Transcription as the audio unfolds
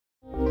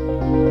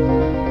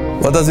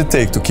What does it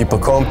take to keep a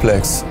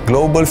complex,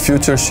 global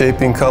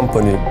future-shaping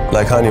company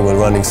like Honeywell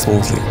running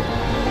smoothly?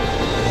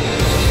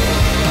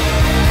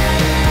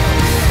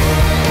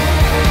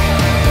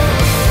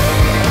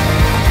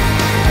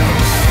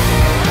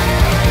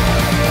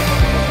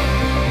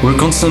 We're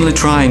constantly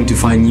trying to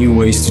find new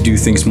ways to do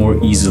things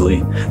more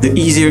easily. The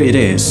easier it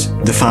is,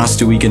 the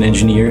faster we can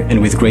engineer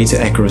and with greater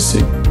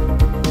accuracy.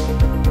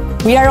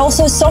 We are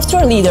also a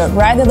software leader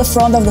right at the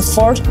front of the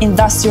fourth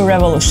industrial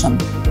revolution.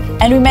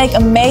 And we make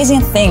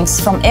amazing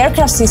things from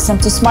aircraft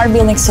systems to smart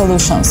building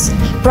solutions,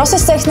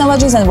 process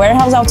technologies and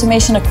warehouse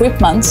automation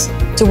equipment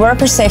to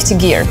worker safety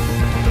gear.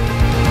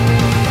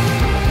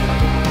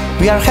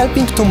 We are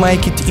helping to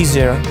make it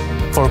easier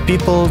for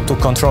people to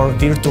control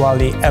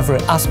virtually every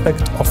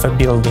aspect of a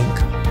building.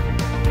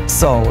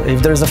 So,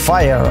 if there is a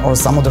fire or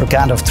some other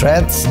kind of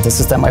threat, the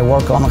system I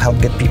work on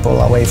helps get people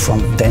away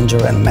from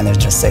danger and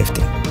manage their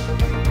safety.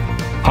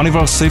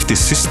 Honeywell safety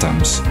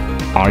systems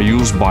are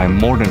used by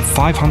more than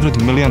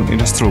 500 million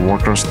industrial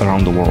workers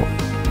around the world.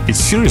 It's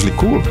seriously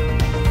cool.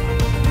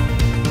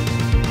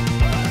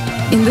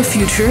 In the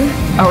future,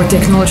 our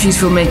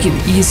technologies will make it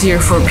easier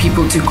for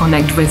people to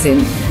connect within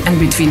and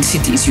between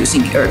cities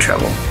using air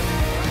travel.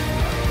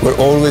 We're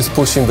always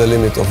pushing the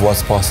limit of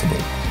what's possible,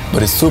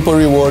 but it's super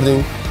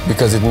rewarding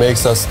because it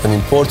makes us an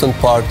important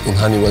part in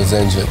Honeywell's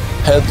engine,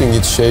 helping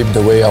it shape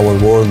the way our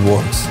world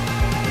works.